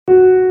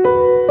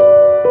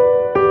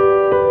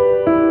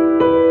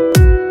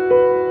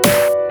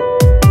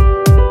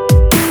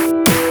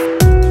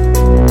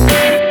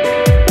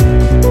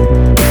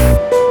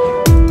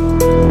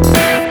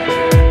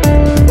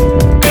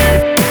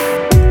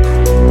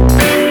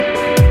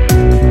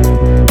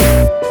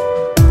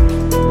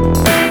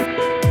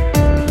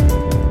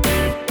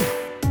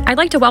I'd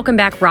like to welcome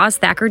back Roz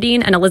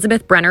Thackerdine and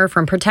Elizabeth Brenner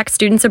from Protect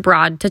Students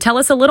Abroad to tell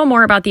us a little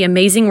more about the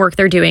amazing work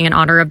they're doing in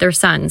honor of their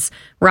sons,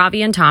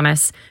 Ravi and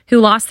Thomas, who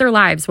lost their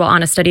lives while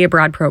on a study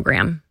abroad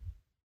program.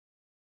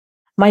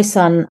 My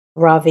son,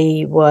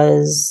 Ravi,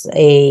 was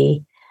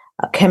a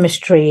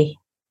chemistry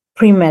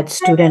pre-med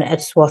student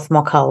at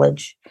Swarthmore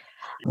College.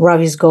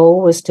 Ravi's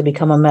goal was to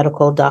become a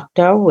medical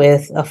doctor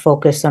with a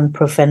focus on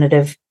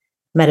preventative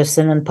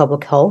medicine and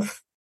public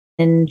health.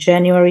 In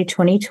January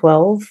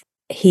 2012,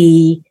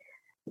 he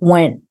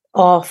went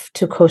off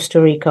to Costa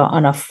Rica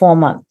on a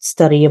 4-month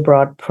study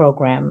abroad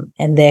program,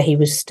 and there he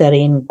was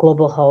studying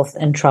global health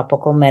and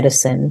tropical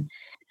medicine.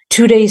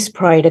 2 days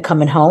prior to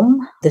coming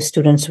home, the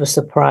students were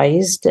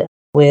surprised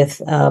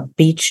with a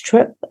beach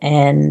trip,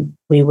 and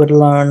we would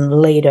learn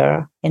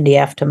later in the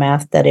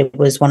aftermath that it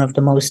was one of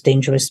the most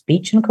dangerous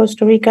beaches in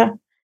Costa Rica.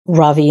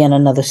 Ravi and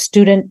another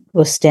student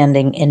were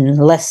standing in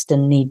less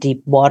than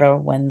knee-deep water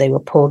when they were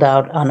pulled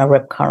out on a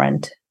rip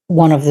current.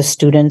 One of the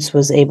students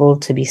was able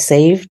to be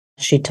saved.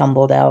 She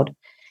tumbled out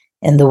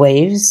in the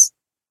waves.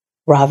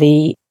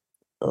 Ravi,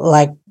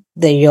 like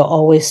you're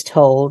always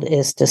told,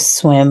 is to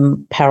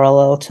swim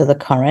parallel to the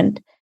current.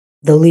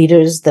 The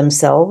leaders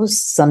themselves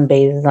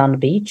sunbathed on the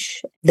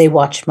beach. They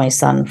watched my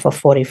son for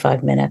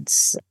 45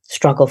 minutes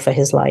struggle for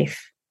his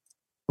life,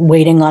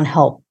 waiting on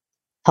help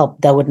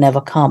that would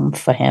never come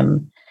for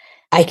him.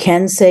 I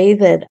can say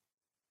that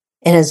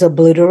it has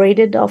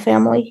obliterated our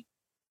family.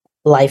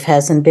 Life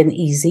hasn't been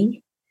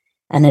easy,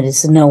 and it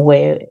is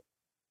nowhere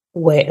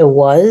where it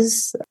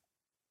was,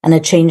 and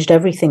it changed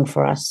everything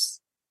for us.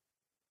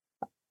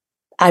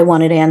 I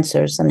wanted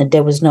answers, and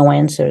there was no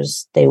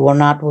answers. They were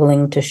not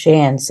willing to share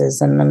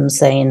answers, and I'm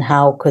saying,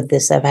 how could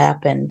this have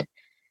happened?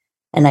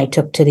 And I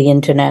took to the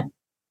internet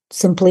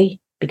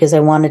simply because I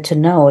wanted to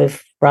know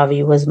if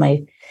Ravi was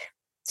my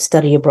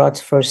study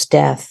abroad's first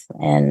death.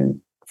 And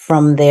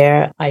from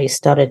there, I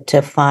started to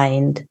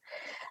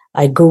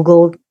I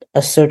Googled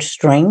a search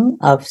string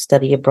of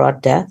study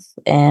abroad death,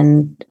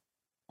 and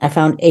I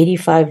found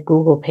 85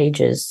 Google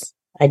pages.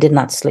 I did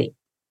not sleep.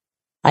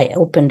 I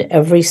opened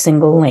every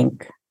single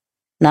link,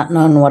 not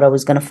knowing what I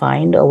was going to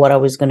find or what I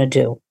was going to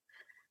do,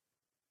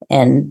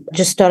 and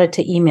just started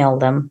to email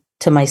them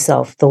to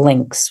myself, the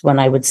links, when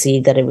I would see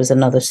that it was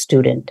another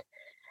student.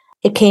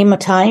 It came a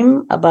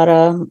time about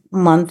a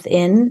month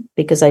in,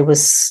 because I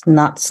was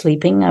not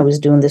sleeping, I was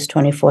doing this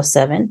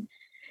 24/7,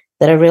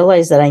 that I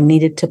realized that I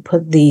needed to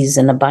put these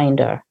in a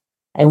binder.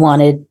 I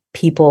wanted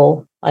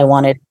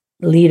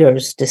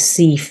leaders to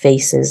see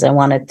faces. I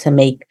wanted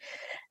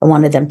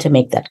them to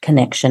make that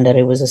connection that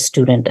it was a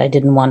student. I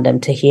didn't want them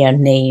to hear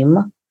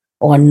name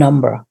or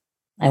number.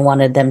 I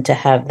wanted them to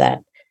have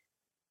that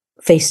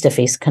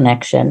face-to-face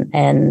connection.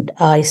 And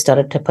I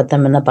started to put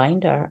them in a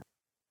binder,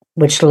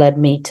 which led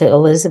me to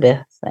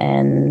Elizabeth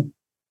and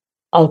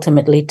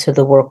ultimately to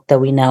the work that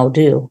we now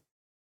do.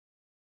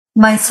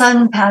 My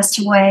son passed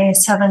away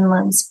 7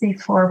 months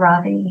before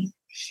Ravi.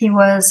 He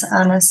was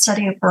on a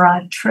study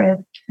abroad trip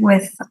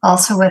with a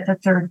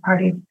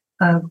third-party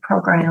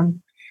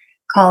program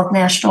called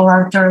National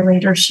Outdoor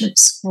Leadership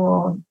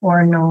School,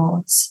 or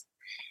NOLS,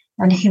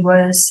 and he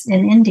was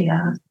in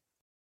India.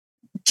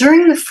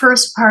 During the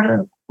first part of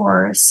the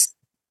course,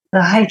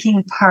 the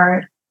hiking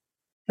part,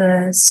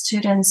 the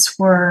students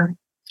were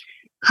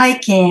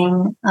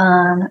hiking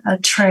on a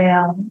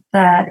trail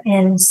that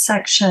in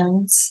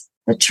sections,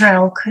 the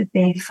trail could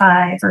be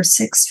 5 or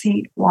 6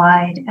 feet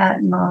wide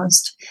at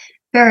most,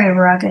 very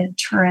rugged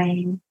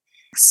terrain.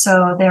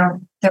 So there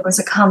was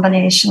a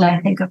combination,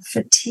 I think, of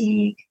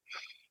fatigue,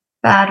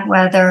 bad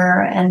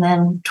weather, and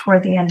then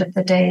toward the end of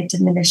the day,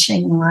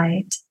 diminishing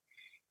light.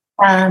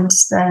 And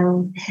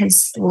then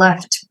his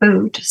left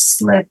boot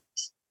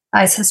slipped,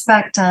 I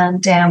suspect,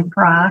 on damp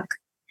rock,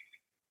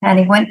 and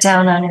he went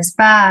down on his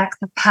back.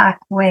 The pack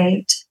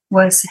weight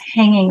was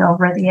hanging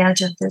over the edge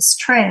of this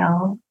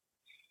trail,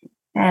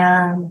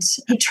 and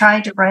he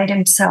tried to right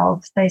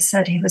himself. They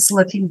said he was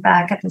looking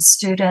back at the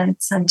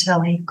students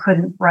until he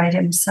couldn't right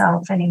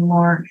himself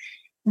anymore,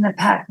 and the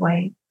pack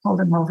weight pulled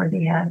him over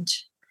the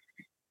edge.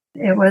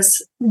 It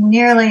was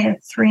nearly a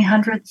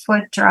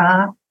 300-foot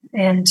drop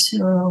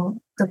into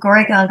the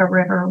Goriganga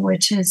River,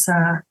 which is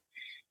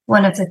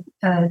one of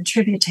the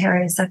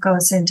tributaries that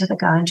goes into the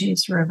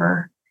Ganges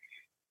River.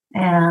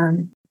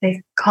 And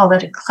they called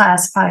it a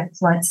Class 5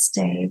 flood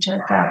stage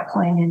at that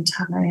point in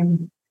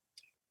time.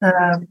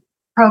 The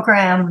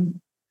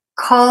program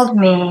called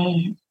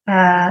me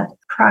at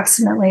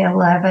approximately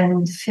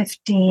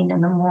 11:15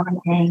 in the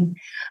morning.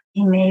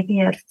 He maybe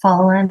had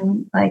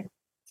fallen like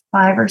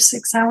 5 or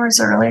 6 hours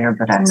earlier,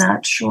 but I'm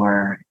not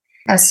sure.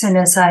 As soon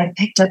as I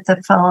picked up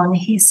the phone,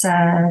 he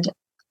said,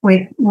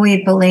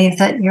 we believe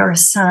that your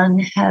son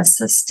has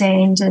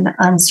sustained an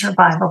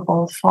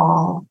unsurvivable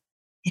fall.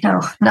 You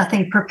know,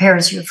 nothing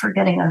prepares you for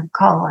getting a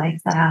call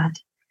like that.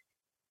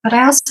 But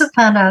I also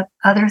found out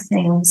other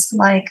things,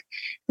 like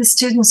the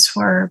students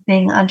were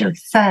being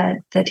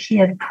underfed, that he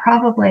had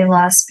probably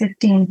lost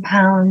 15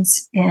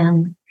 pounds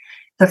in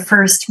the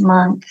first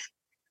month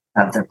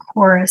of the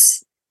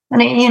course.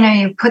 And, you know,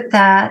 you put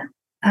that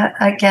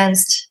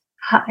against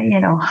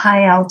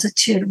high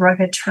altitude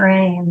rugged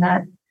terrain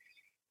that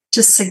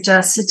just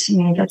suggested to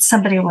me that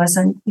somebody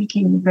wasn't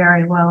thinking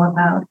very well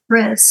about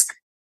risk.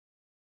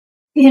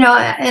 In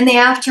the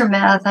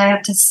aftermath, I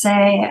have to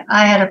say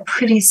I had a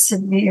pretty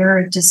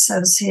severe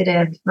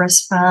dissociative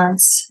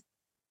response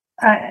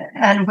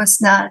and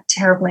was not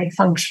terribly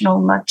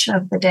functional much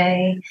of the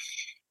day.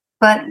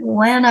 But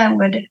when I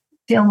would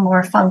feel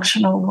more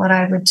functional, what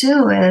I would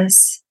do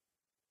is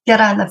get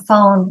on the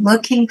phone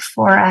looking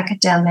for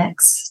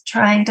academics,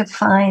 trying to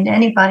find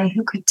anybody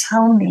who could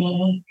tell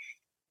me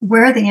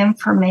where the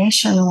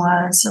information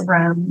was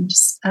around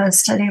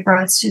study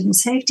abroad student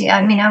safety.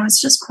 I mean, I was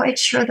just quite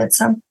sure that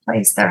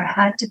someplace there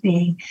had to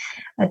be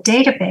a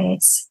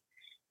database.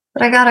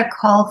 But I got a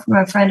call from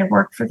a friend who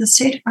worked for the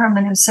State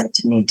Department who said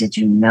to me, "Did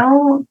you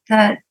know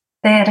that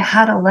they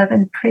had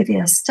 11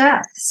 previous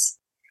deaths?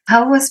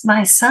 How was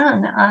my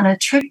son on a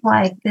trip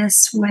like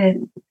this with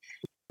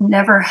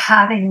never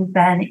having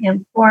been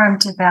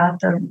informed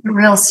about the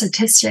real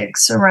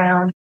statistics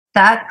around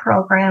that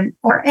program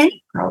or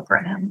any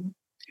program?"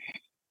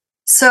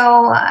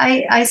 So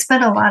I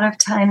spent a lot of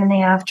time in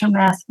the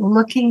aftermath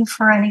looking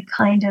for any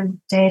kind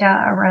of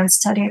data around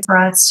study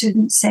abroad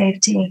student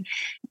safety,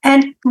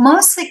 and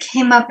mostly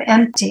came up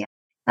empty.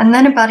 And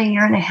then about a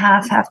year and a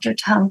half after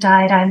Tom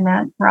died, I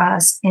met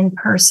Roz in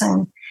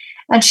person,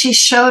 and she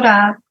showed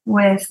up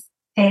with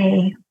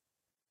it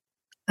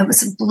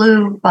was a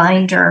blue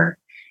binder,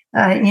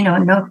 a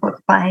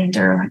notebook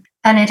binder,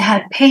 and it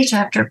had page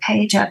after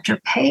page after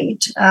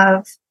page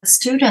of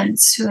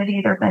students who had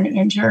either been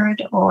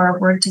injured or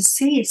were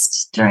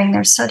deceased during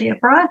their study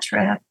abroad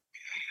trip.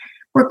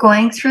 We're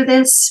going through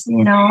this,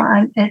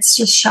 it's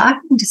just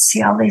shocking to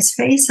see all these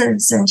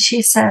faces. And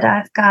she said,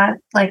 "I've got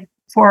like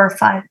 4 or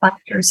 5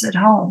 binders at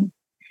home."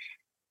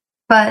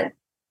 But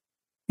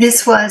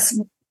this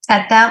was,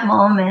 at that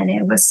moment,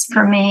 it was,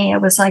 for me,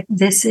 it was like,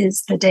 this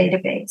is the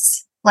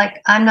database.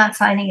 Like, I'm not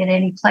finding it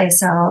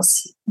anyplace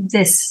else.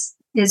 This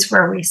is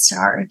where we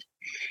start.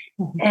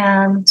 Mm-hmm.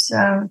 And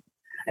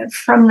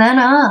from then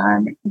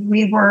on,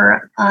 we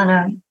were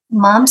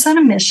moms on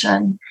a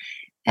mission,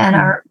 and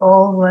our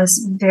goal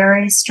was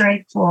very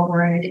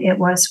straightforward. It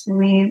was,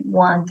 we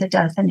want the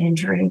death and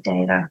injury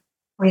data.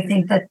 We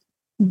think that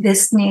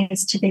this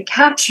needs to be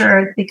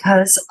captured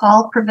because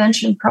all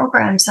prevention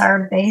programs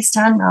are based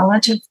on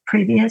knowledge of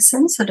previous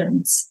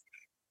incidents.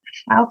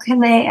 How can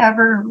they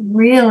ever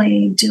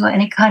really do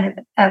any kind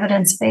of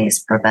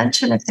evidence-based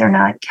prevention if they're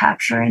not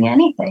capturing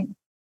anything?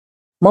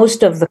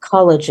 Most of the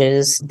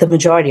colleges, the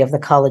majority of the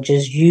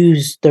colleges,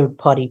 use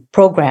third-party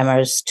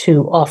programmers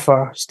to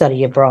offer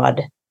study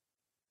abroad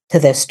to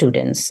their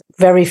students.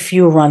 Very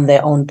few run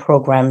their own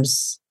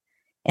programs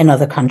in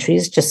other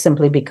countries, just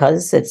simply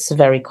because it's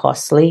very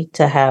costly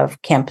to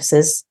have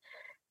campuses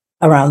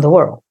around the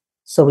world.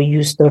 So we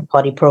use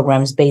third-party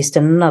programs based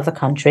in another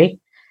country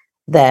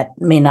that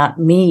may not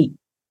meet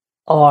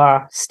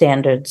our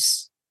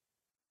standards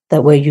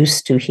that we're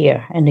used to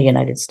here in the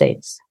United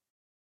States.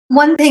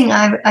 One thing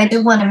I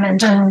do want to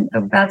mention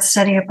about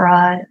study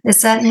abroad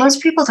is that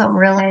most people don't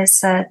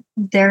realize that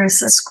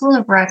there's a school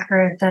of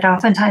record that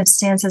oftentimes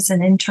stands as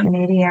an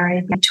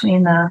intermediary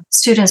between the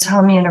student's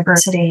home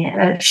university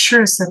and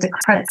assures that the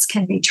credits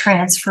can be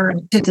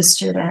transferred to the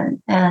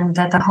student and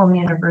that the home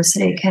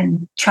university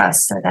can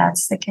trust that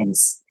that's the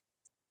case.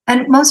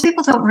 And most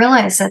people don't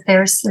realize that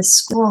there's this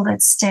school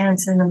that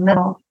stands in the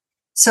middle.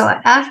 So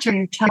after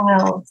your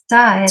child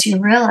dies, you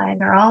realize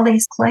there are all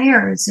these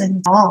players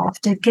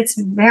involved. It gets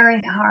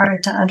very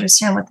hard to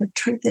understand what the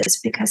truth is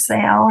because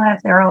they all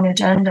have their own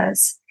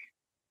agendas.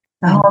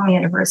 The home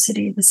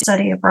university, the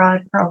study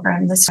abroad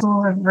program, the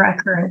school of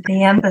record,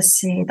 the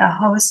embassy, the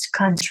host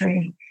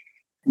country.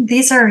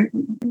 These are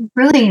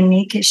really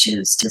unique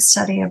issues to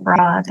study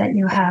abroad, that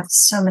you have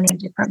so many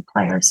different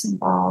players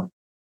involved.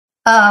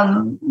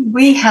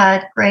 We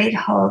had great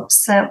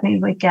hopes that we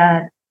would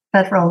get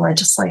federal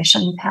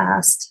legislation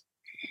passed,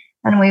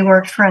 and we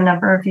worked for a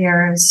number of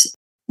years.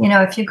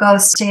 If you go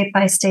state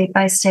by state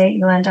by state,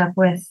 you end up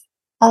with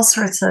all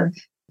sorts of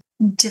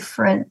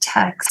different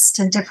texts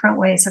and different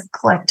ways of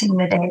collecting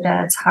the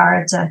data. It's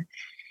hard to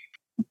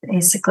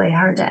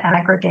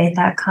aggregate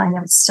that kind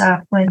of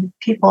stuff when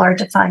people are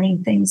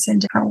defining things in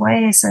different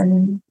ways.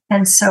 And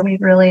so we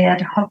really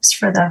had hopes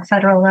for the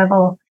federal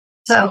level.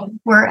 So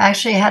we're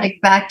actually heading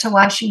back to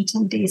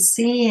Washington,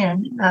 D.C.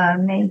 in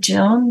May,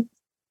 June,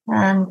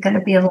 and going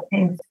to be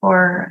looking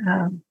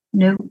for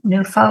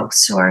new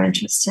folks who are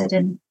interested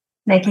in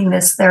making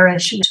this their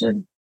issue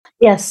too.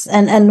 Yes,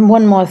 and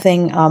one more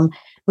thing.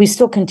 We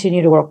still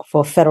continue to work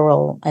for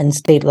federal and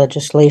state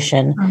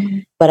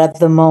legislation, but at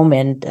the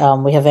moment,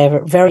 we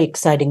have very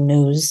exciting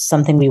news,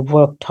 something we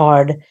worked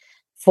hard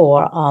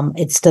for.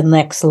 It's the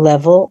next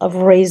level of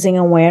raising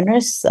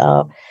awareness.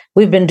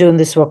 We've been doing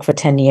this work for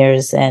 10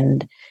 years,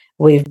 and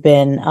we've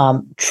been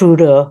true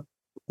to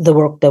the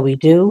work that we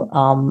do,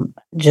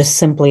 just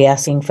simply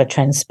asking for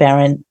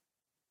transparent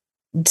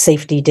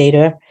safety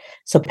data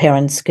so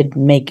parents could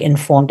make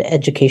informed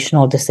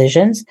educational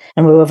decisions.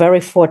 And we were very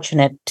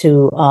fortunate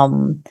to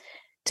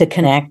to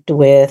connect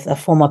with a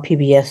former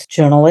PBS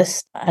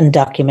journalist and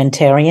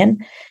documentarian.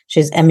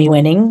 She's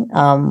Emmy-winning,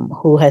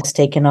 who has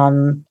taken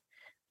on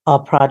a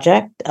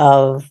project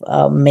of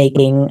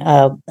making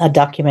a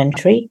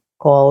documentary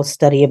called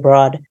Study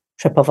Abroad,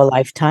 Trip of a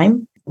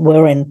Lifetime.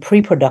 We're in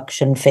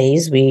pre-production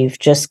phase. We've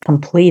just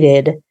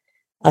completed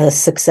a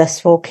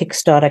successful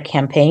Kickstarter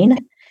campaign.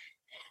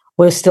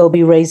 We'll still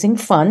be raising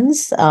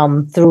funds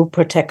through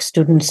Protect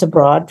Students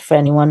Abroad for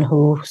anyone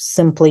who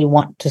simply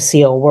want to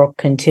see our work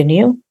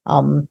continue.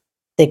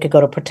 They could go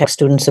to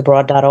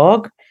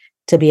protectstudentsabroad.org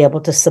to be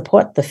able to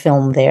support the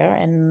film there.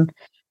 And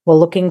we're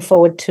looking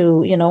forward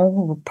to,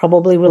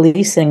 probably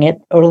releasing it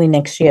early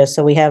next year.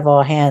 So we have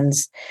our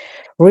hands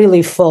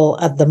really full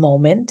at the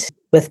moment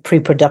with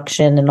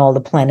pre-production and all the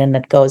planning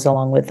that goes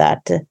along with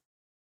that.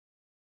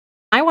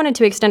 I wanted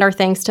to extend our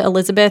thanks to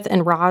Elizabeth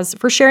and Roz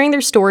for sharing their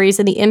stories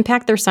and the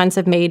impact their sons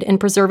have made in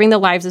preserving the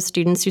lives of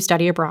students who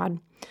study abroad.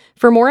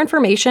 For more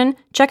information,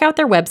 check out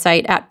their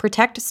website at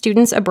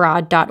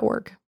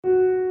protectstudentsabroad.org.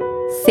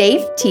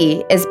 Safe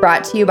Tea is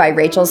brought to you by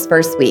Rachel's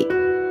First Week.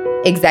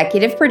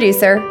 Executive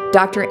producer,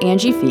 Dr.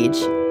 Angie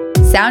Feige.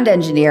 Sound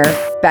engineer,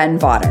 Ben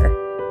Vaughter.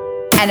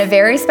 And a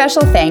very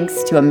special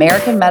thanks to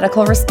American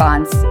Medical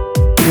Response,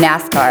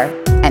 NASCAR,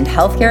 and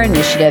Healthcare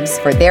Initiatives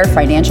for their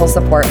financial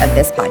support of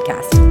this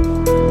podcast.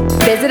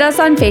 Visit us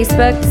on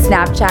Facebook,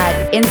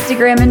 Snapchat,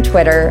 Instagram, and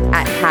Twitter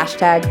at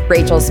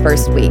 #Rachel's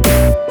First Week.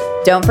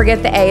 Don't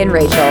forget the A in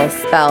Rachel,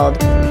 spelled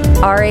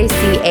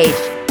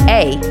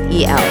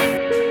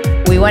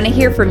RACHAEL. We want to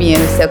hear from you,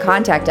 so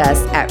contact us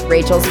at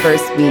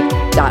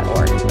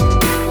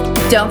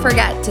rachelsfirstweek.org. Don't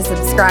forget to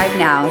subscribe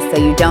now so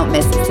you don't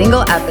miss a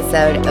single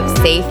episode of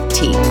Safe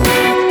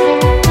Tea.